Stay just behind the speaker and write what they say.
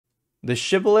The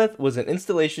Shibboleth was an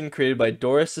installation created by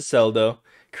Doris Ciseldo,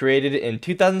 created in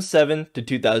 2007 to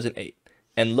 2008,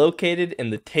 and located in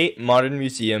the Tate Modern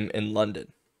Museum in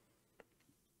London.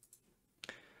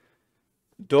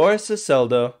 Doris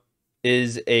Ciseldo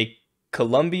is a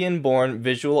Colombian-born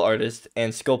visual artist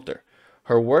and sculptor.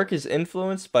 Her work is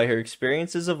influenced by her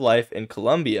experiences of life in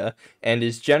Colombia and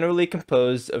is generally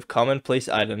composed of commonplace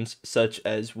items such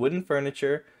as wooden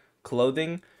furniture,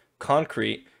 clothing,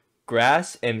 concrete,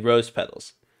 grass, and rose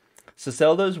petals.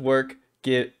 Ciseldo's work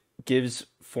gives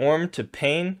form to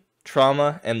pain,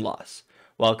 trauma, and loss,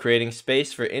 while creating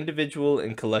space for individual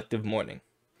and collective mourning.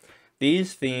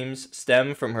 These themes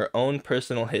stem from her own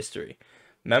personal history.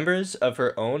 Members of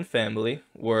her own family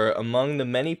were among the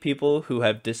many people who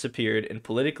have disappeared in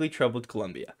politically troubled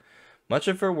Colombia. Much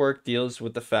of her work deals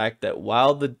with the fact that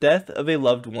while the death of a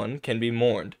loved one can be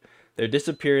mourned, their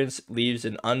disappearance leaves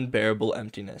an unbearable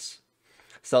emptiness.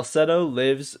 Salcedo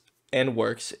lives and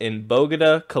works in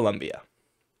Bogota, Colombia.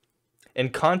 In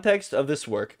context of this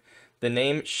work, the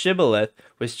name Shibboleth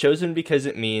was chosen because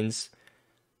it means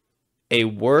a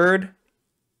word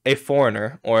a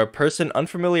foreigner or a person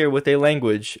unfamiliar with a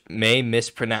language may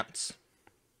mispronounce.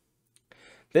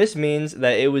 This means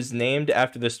that it was named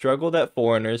after the struggle that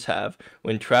foreigners have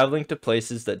when traveling to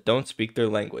places that don't speak their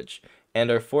language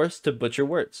and are forced to butcher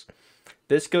words.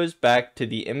 This goes back to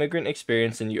the immigrant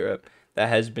experience in Europe that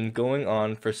has been going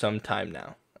on for some time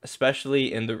now,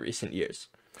 especially in the recent years.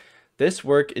 This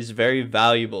work is very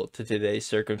valuable to today's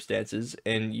circumstances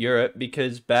in Europe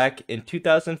because back in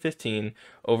 2015,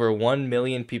 over 1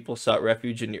 million people sought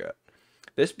refuge in Europe.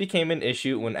 This became an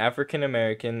issue when African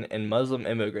American and Muslim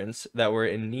immigrants that were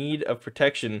in need of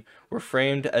protection were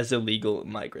framed as illegal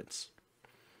migrants.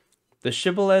 The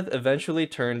shibboleth eventually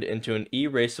turned into an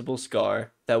erasable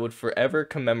scar that would forever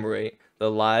commemorate the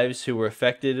lives who were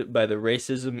affected by the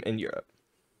racism in Europe.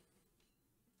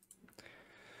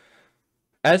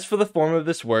 As for the form of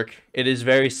this work, it is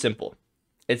very simple.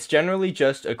 It's generally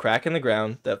just a crack in the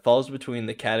ground that falls between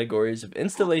the categories of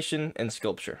installation and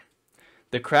sculpture.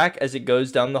 The crack as it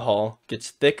goes down the hall gets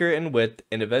thicker in width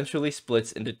and eventually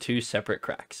splits into two separate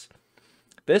cracks.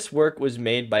 This work was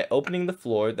made by opening the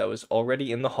floor that was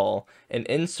already in the hall and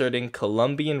inserting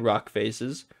Colombian rock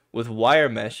faces with wire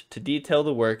mesh to detail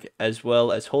the work as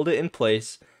well as hold it in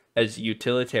place as a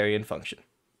utilitarian function.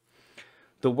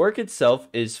 The work itself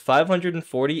is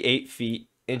 548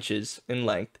 inches in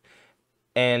length,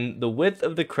 and the width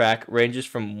of the crack ranges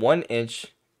from 1 inch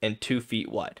and 2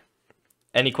 feet wide.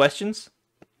 Any questions?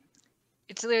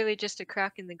 It's literally just a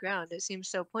crack in the ground. It seems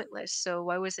so pointless, so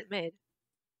why was it made?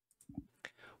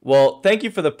 Well, thank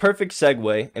you for the perfect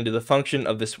segue into the function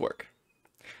of this work.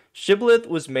 Shibboleth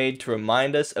was made to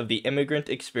remind us of the immigrant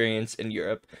experience in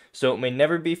Europe, so it may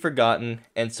never be forgotten,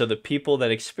 and so the people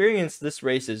that experienced this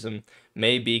racism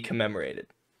may be commemorated.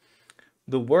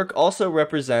 The work also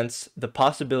represents the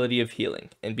possibility of healing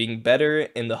and being better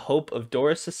in the hope of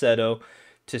Doris Salcedo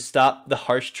to stop the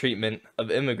harsh treatment of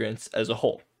immigrants as a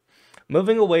whole.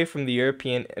 Moving away from the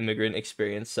European immigrant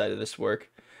experience side of this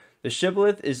work, the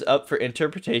shibboleth is up for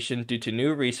interpretation due to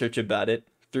new research about it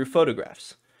through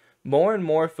photographs. More and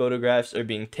more photographs are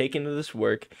being taken of this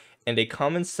work, and a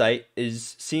common sight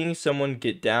is seeing someone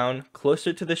get down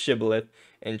closer to the shibboleth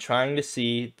and trying to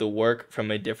see the work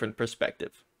from a different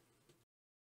perspective.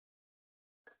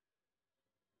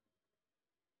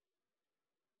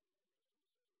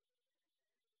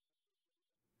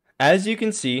 As you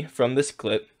can see from this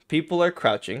clip, people are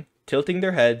crouching, tilting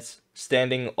their heads,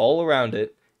 standing all around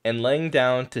it, and laying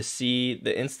down to see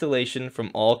the installation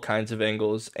from all kinds of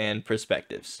angles and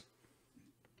perspectives.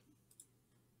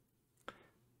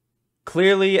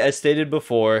 Clearly, as stated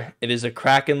before, it is a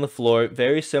crack in the floor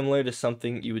very similar to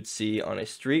something you would see on a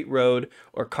street road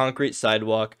or concrete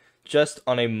sidewalk, just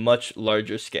on a much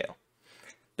larger scale.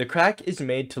 The crack is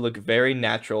made to look very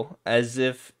natural, as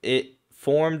if it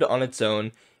formed on its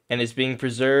own and is being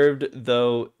preserved,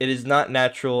 though it is not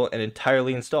natural and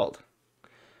entirely installed.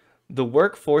 The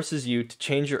work forces you to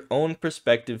change your own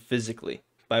perspective physically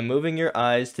by moving your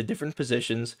eyes to different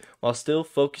positions while still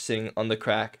focusing on the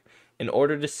crack in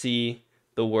order to see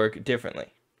the work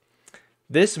differently.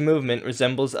 This movement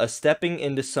resembles us stepping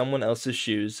into someone else's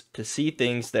shoes to see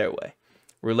things their way,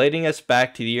 relating us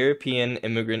back to the European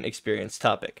immigrant experience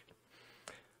topic.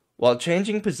 While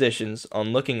changing positions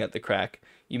on looking at the crack,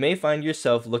 you may find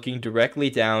yourself looking directly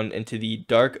down into the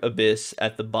dark abyss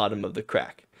at the bottom of the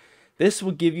crack. This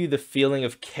will give you the feeling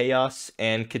of chaos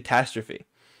and catastrophe,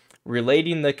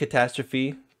 relating the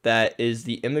catastrophe that is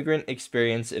the immigrant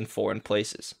experience in foreign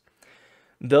places.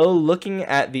 Though looking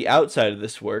at the outside of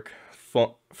this work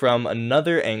from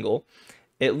another angle,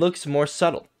 it looks more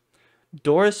subtle.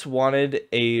 Doris wanted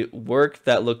a work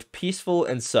that looked peaceful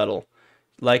and subtle,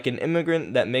 like an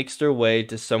immigrant that makes their way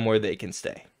to somewhere they can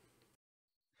stay.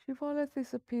 Shibboleth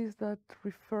is a piece that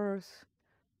refers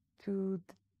to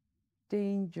the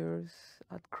dangers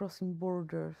at crossing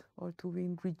borders or to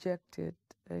being rejected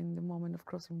in the moment of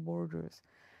crossing borders.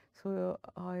 So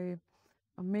I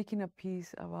am making a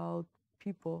piece about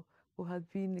people who had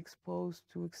been exposed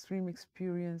to extreme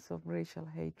experience of racial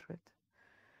hatred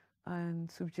and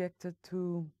subjected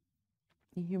to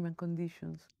inhuman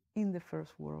conditions in the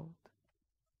first world.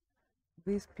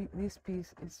 This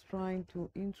piece is trying to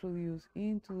introduce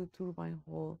into the turbine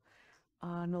hall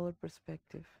another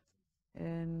perspective.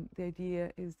 And the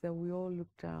idea is that we all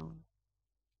look down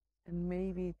and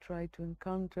maybe try to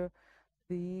encounter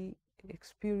the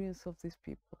experience of these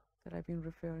people that I've been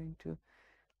referring to,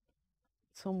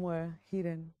 somewhere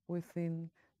hidden within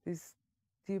this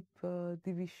deep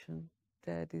division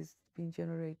that is being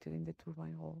generated in the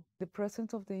turbine hall. The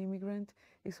presence of the immigrant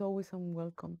is always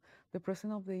unwelcome. The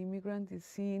presence of the immigrant is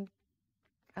seen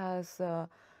as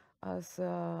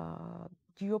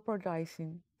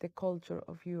jeopardizing the culture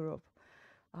of Europe.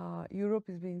 Europe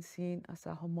is being seen as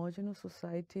a homogeneous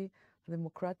society, a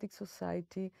democratic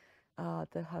society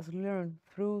that has learned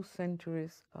through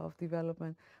centuries of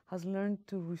development, has learned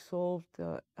to resolve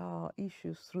the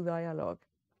issues through dialogue.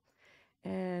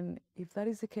 And if that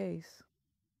is the case,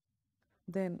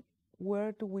 then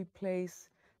where do we place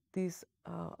these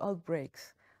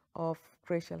outbreaks of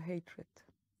racial hatred?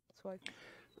 So I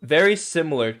Very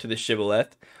similar to the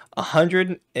shibboleth,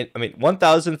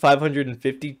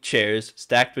 1,550 chairs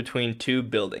stacked between two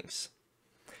buildings.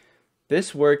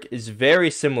 This work is very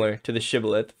similar to the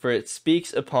shibboleth, for it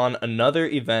speaks upon another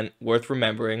event worth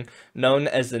remembering, known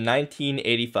as the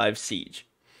 1985 siege.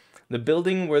 The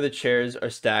building where the chairs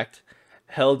are stacked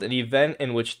held an event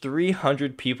in which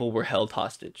 300 people were held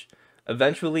hostage,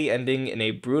 eventually ending in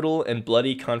a brutal and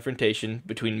bloody confrontation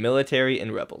between military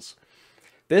and rebels.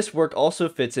 This work also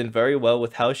fits in very well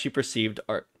with how she perceived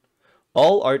art.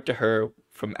 All art to her,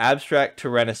 from abstract to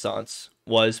Renaissance,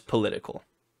 was political.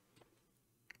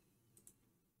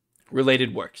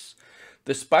 Related works.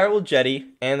 The Spiral Jetty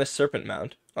and the Serpent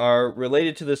Mound are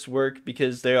related to this work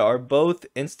because they are both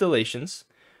installations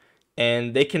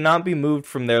and they cannot be moved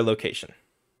from their location.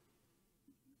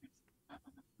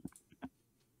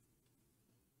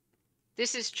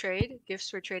 This is Trade, Gifts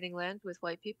for Trading Land with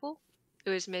White People. It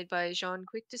was made by Jean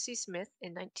Quick-to-See Smith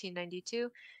in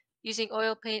 1992 using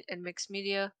oil paint and mixed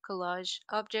media, collage,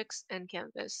 objects, and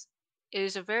canvas. It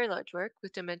is a very large work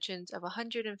with dimensions of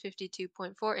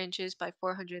 152.4 inches by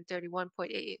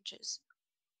 431.8 inches.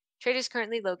 Trade is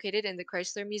currently located in the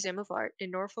Chrysler Museum of Art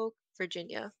in Norfolk,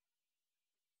 Virginia.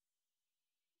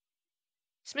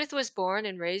 Smith was born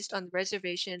and raised on the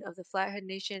reservation of the Flathead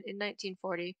Nation in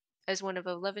 1940 as one of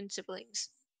 11 siblings.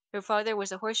 Her father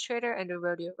was a horse trader and a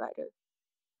rodeo rider.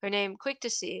 Her name, Quick to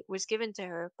See, was given to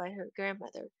her by her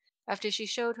grandmother after she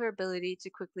showed her ability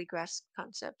to quickly grasp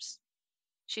concepts.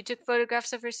 She took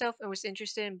photographs of herself and was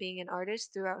interested in being an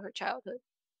artist throughout her childhood.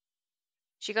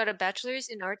 She got a bachelor's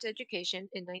in arts education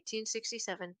in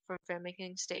 1967 from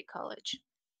Framingham State College.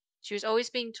 She was always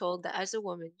being told that as a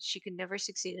woman she could never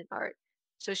succeed in art,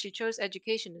 so she chose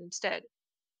education instead.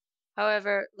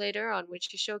 However, later on when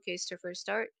she showcased her first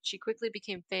art, she quickly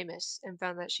became famous and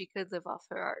found that she could live off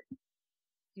her art.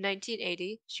 In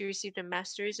 1980, she received a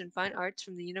master's in fine arts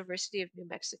from the University of New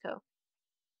Mexico.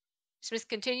 Smith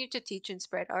continued to teach and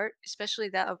spread art, especially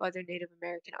that of other Native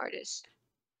American artists,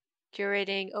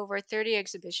 curating over 30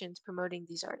 exhibitions promoting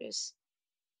these artists.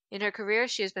 In her career,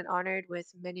 she has been honored with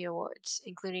many awards,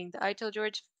 including the Ito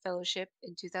George Fellowship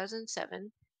in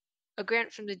 2007, a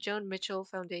grant from the Joan Mitchell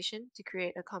Foundation to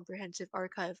create a comprehensive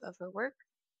archive of her work,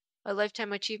 a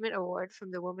Lifetime Achievement Award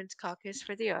from the Women's Caucus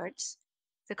for the Arts,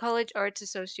 the College Arts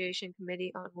Association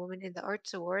Committee on Women in the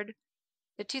Arts Award,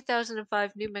 the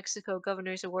 2005 New Mexico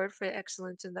Governor's Award for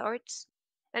Excellence in the Arts,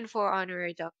 and 4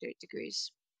 honorary doctorate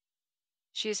degrees.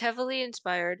 She is heavily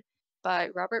inspired by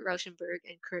Robert Rauschenberg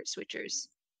and Kurt Switchers.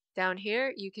 Down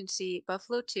here, you can see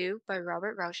Buffalo 2 by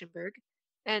Robert Rauschenberg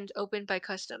and Open by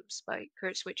Customs by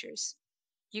Kurt Switchers.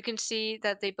 You can see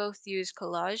that they both use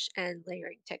collage and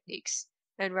layering techniques,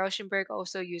 and Rauschenberg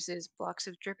also uses blocks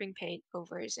of dripping paint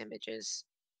over his images.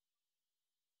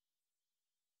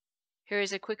 Here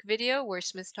is a quick video where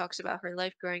Smith talks about her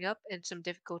life growing up and some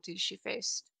difficulties she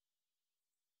faced.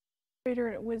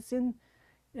 It was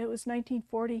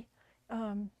 1940.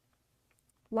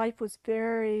 Life was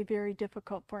very, very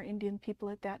difficult for Indian people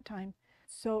at that time.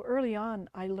 So early on,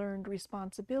 I learned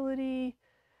responsibility,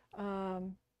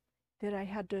 that I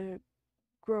had to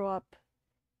grow up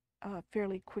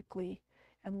fairly quickly.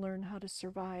 and learn how to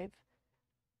survive.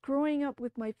 Growing up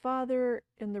with my father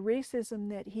and the racism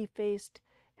that he faced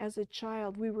as a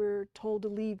child, we were told to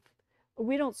leave.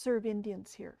 We don't serve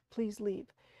Indians here. Please leave.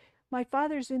 My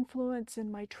father's influence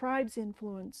and my tribe's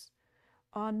influence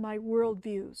on my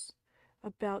worldviews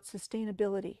about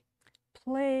sustainability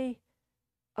play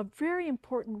a very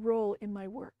important role in my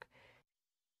work.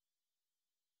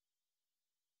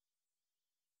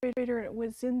 It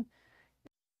was in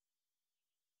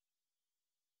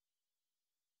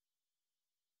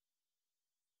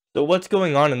So what's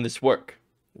going on in this work?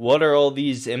 What are all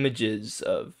these images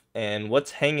of, and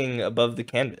what's hanging above the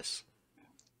canvas?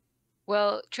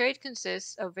 Well, trade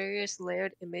consists of various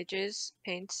layered images,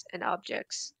 paints, and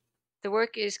objects. The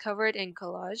work is covered in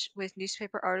collage with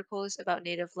newspaper articles about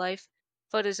native life,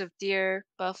 photos of deer,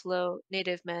 buffalo,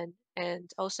 native men,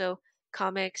 and also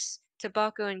comics,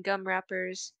 tobacco and gum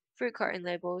wrappers, fruit carton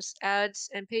labels, ads,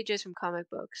 and pages from comic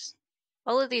books.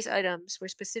 All of these items were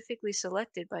specifically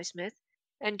selected by Smith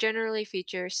and generally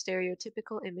feature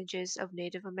stereotypical images of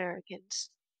Native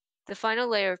Americans. The final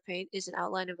layer of paint is an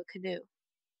outline of a canoe.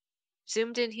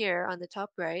 Zoomed in here on the top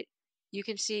right, you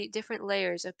can see different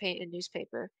layers of paint and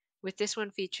newspaper, with this one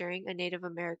featuring a Native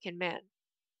American man.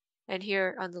 And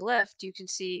here on the left, you can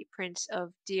see prints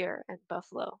of deer and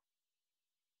buffalo.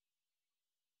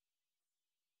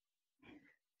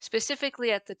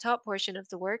 Specifically at the top portion of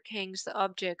the work hangs the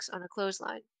objects on a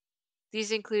clothesline.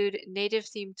 These include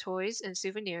Native-themed toys and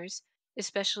souvenirs,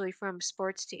 especially from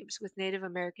sports teams with Native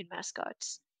American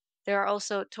mascots. There are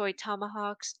also toy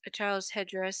tomahawks, a child's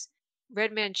headdress,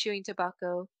 red man chewing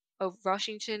tobacco, a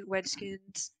Washington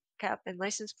Redskins cap and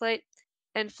license plate,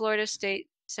 and Florida State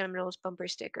Seminoles bumper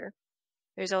sticker.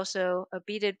 There's also a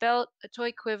beaded belt, a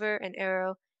toy quiver and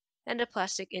arrow, and a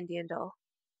plastic Indian doll.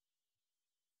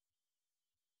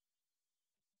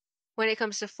 When it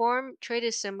comes to form, trade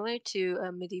is similar to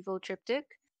a medieval triptych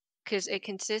because it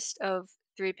consists of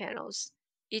 3 panels.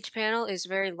 Each panel is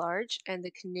very large and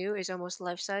the canoe is almost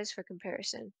life-size for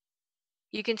comparison.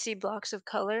 You can see blocks of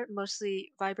color,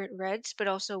 mostly vibrant reds, but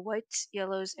also whites,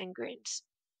 yellows, and greens.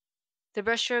 The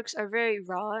brushstrokes are very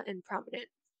raw and prominent.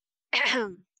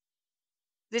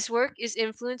 This work is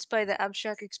influenced by the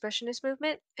abstract expressionist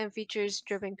movement and features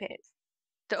dripping paint.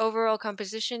 The overall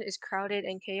composition is crowded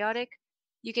and chaotic.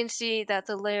 You can see that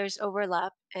the layers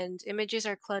overlap and images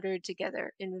are cluttered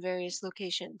together in various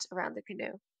locations around the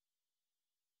canoe.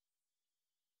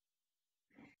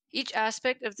 Each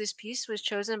aspect of this piece was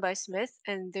chosen by Smith,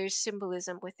 and there's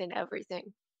symbolism within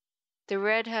everything. The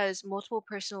red has multiple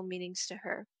personal meanings to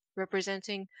her,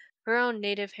 representing her own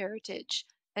native heritage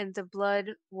and the blood,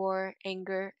 war,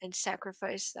 anger, and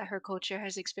sacrifice that her culture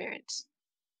has experienced.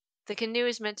 The canoe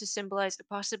is meant to symbolize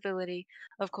a possibility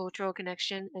of cultural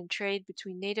connection and trade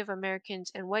between Native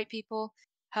Americans and white people.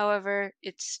 However,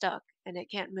 it's stuck and it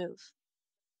can't move.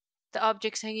 The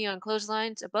objects hanging on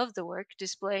clotheslines above the work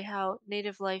display how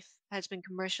Native life has been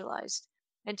commercialized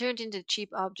and turned into cheap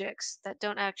objects that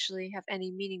don't actually have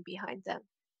any meaning behind them,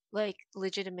 like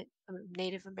legitimate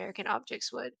Native American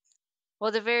objects would.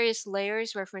 While the various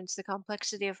layers reference the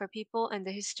complexity of our people and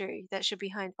the history that should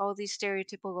behind all these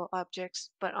stereotypical objects,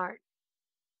 but aren't.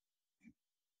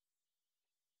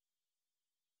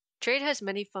 Trade has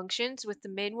many functions, with the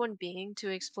main one being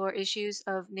to explore issues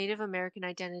of Native American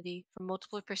identity from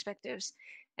multiple perspectives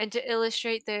and to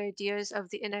illustrate the ideas of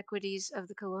the inequities of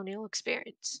the colonial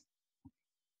experience.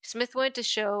 Smith wanted to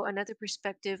show another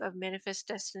perspective of manifest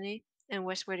destiny and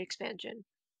westward expansion.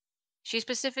 She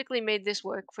specifically made this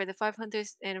work for the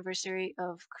 500th anniversary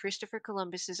of Christopher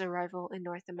Columbus's arrival in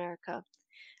North America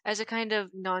as a kind of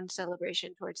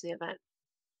non-celebration towards the event.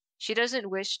 She doesn't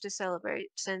wish to celebrate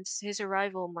since his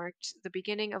arrival marked the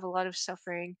beginning of a lot of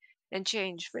suffering and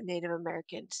change for Native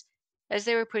Americans as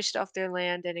they were pushed off their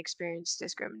land and experienced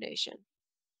discrimination.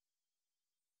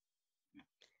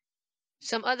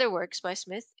 Some other works by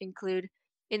Smith include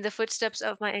In the Footsteps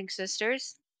of My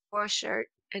Ancestors, War Shirt,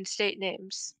 and State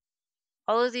Names.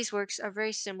 All of these works are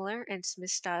very similar and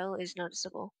Smith's style is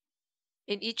noticeable.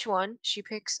 In each one, she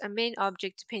picks a main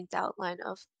object to paint the outline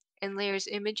of and layers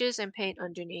images and paint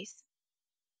underneath.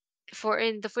 For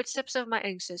in The Footsteps of My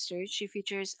Ancestors, she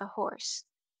features a horse,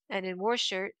 and in War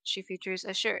Shirt, she features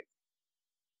a shirt.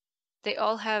 They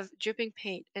all have dripping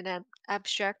paint and an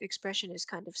abstract expressionist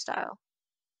kind of style.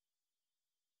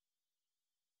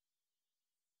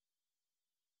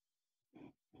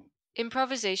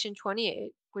 Improvisation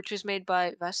 28, which was made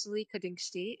by Vasily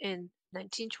Kadinsky in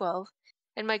 1912,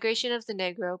 and Migration of the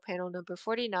Negro, panel number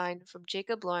 49 from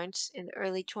Jacob Lawrence in the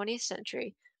early 20th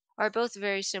century, are both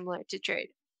very similar to Trade.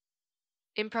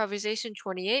 Improvisation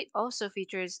 28 also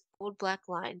features bold black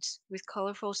lines with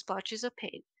colorful splotches of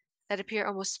paint that appear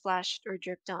almost splashed or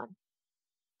dripped on.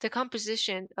 The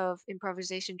composition of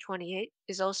Improvisation 28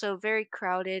 is also very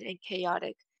crowded and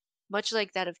chaotic, much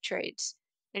like that of Trades,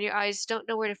 and your eyes don't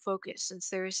know where to focus since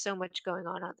there is so much going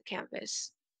on the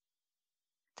canvas.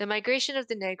 The migration of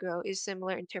the Negro is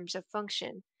similar in terms of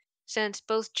function, since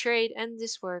both Trade and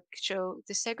this work show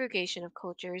the segregation of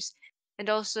cultures and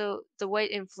also the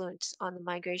white influence on the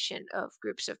migration of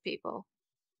groups of people.